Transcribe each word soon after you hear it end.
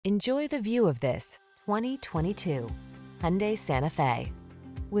Enjoy the view of this 2022 Hyundai Santa Fe.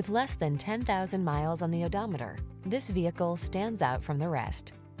 With less than 10,000 miles on the odometer, this vehicle stands out from the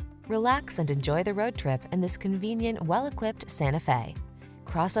rest. Relax and enjoy the road trip in this convenient, well-equipped Santa Fe.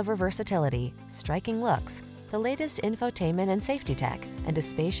 Crossover versatility, striking looks, the latest infotainment and safety tech, and a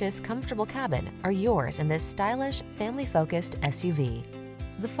spacious, comfortable cabin are yours in this stylish, family-focused SUV.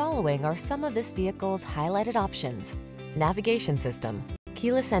 The following are some of this vehicle's highlighted options: navigation system,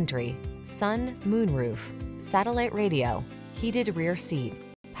 keyless entry, sun, moonroof, satellite radio, heated rear seat,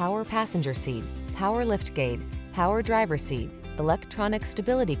 power passenger seat, power liftgate, power driver seat, electronic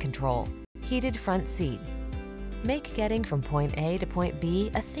stability control, heated front seat. Make getting from point A to point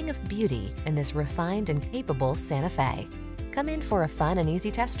B a thing of beauty in this refined and capable Santa Fe. Come in for a fun and easy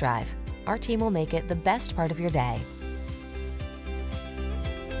test drive. Our team will make it the best part of your day.